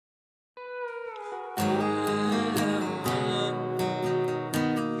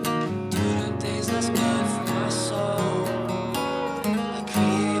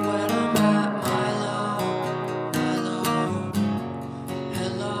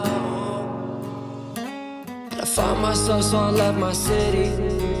find myself, so I left my city.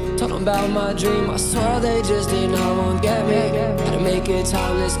 Told them about my dream, I swear they just did not want to get me. Had to make it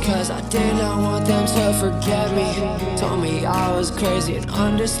timeless cause I did not want them to forget me. Told me I was crazy and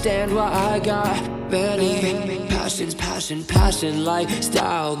understand why I got many passions, passion,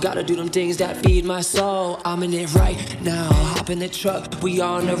 lifestyle. Gotta do them things that feed my soul. I'm in it right now, hop in the truck, we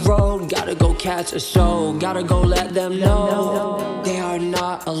on the road. Gotta go catch a show, gotta go let them know they are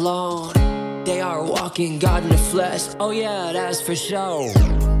not alone. They are walking God in the flesh, oh yeah, that's for sure.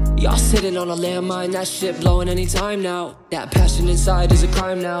 Y'all sitting on a landmine, that shit blowing anytime now. That passion inside is a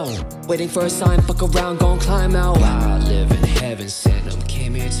crime now. Waiting for a sign, fuck around, gon' climb out. I live in heaven, sent them.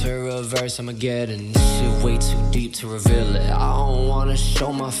 Came here to reverse, I'ma get in. This shit way too deep to reveal it. I don't wanna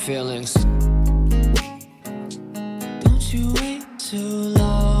show my feelings. Don't you wait too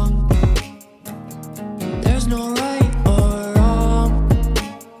long. There's no right or wrong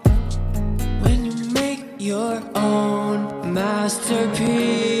when you make your own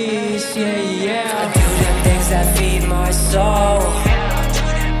masterpiece, yeah. I do the things that feed my soul.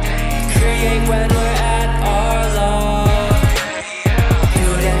 Create when we're at our low. Do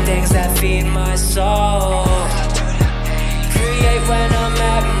the things that feed my soul. Create when I'm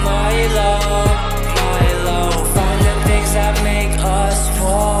at my low, my low. Find the things that make us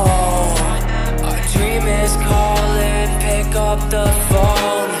fall. Our dream is calling, pick up the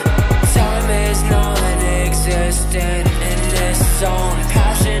phone. Time is non-existent in this zone.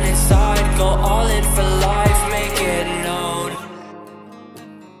 Passion inside, go all in for life, make it known.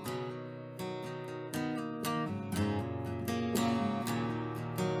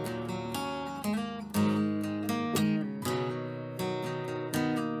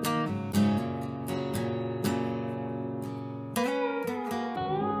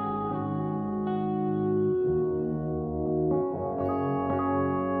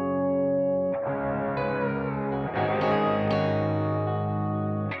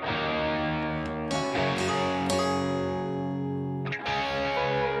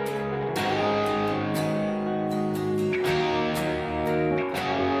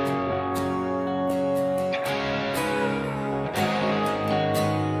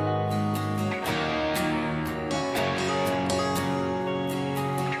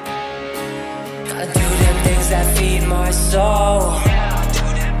 I do them things that feed my soul.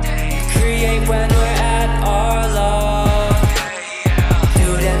 Create when we're at our low.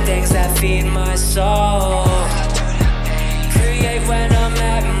 Do them things that feed my soul.